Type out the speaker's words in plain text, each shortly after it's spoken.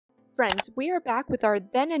friends, we are back with our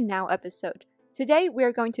Then and Now episode. Today we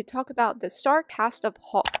are going to talk about the star cast of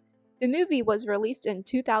Hulk. The movie was released in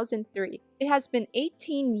 2003. It has been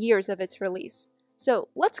 18 years of its release. So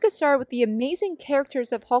let's get started with the amazing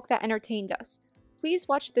characters of Hulk that entertained us. Please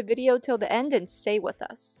watch the video till the end and stay with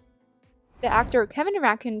us. The actor Kevin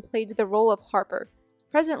Rankin played the role of Harper.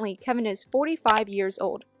 Presently, Kevin is 45 years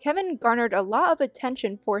old. Kevin garnered a lot of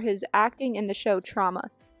attention for his acting in the show Trauma.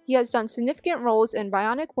 He has done significant roles in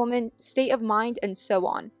Bionic Woman, State of Mind, and so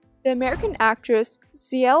on. The American actress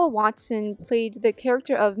Celia Weston played the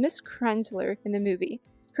character of Miss Krensler in the movie.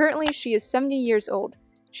 Currently, she is 70 years old.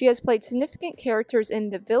 She has played significant characters in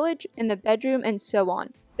The Village, In the Bedroom, and so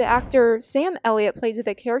on. The actor Sam Elliot played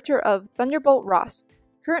the character of Thunderbolt Ross.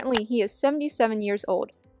 Currently, he is 77 years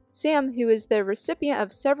old. Sam, who is the recipient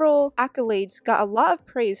of several accolades, got a lot of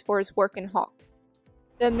praise for his work in Hulk.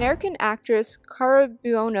 The American actress Cara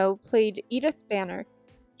Buono played Edith Banner.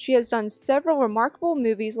 She has done several remarkable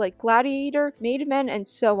movies like Gladiator, Made Men, and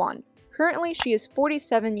so on. Currently, she is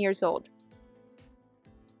 47 years old.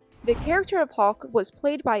 The character of Hulk was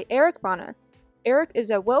played by Bana. Eric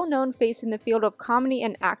is a well-known face in the field of comedy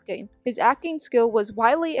and acting. His acting skill was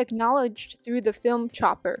widely acknowledged through the film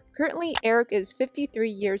Chopper. Currently, Eric is 53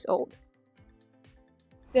 years old.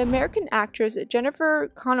 The American actress Jennifer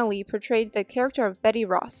Connelly portrayed the character of Betty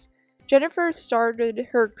Ross. Jennifer started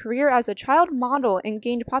her career as a child model and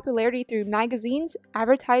gained popularity through magazines,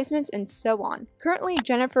 advertisements, and so on. Currently,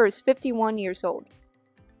 Jennifer is 51 years old.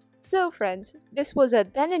 So friends, this was a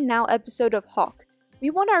Then and Now episode of Hulk. We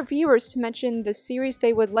want our viewers to mention the series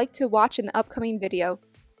they would like to watch in the upcoming video.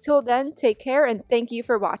 Till then, take care and thank you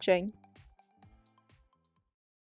for watching.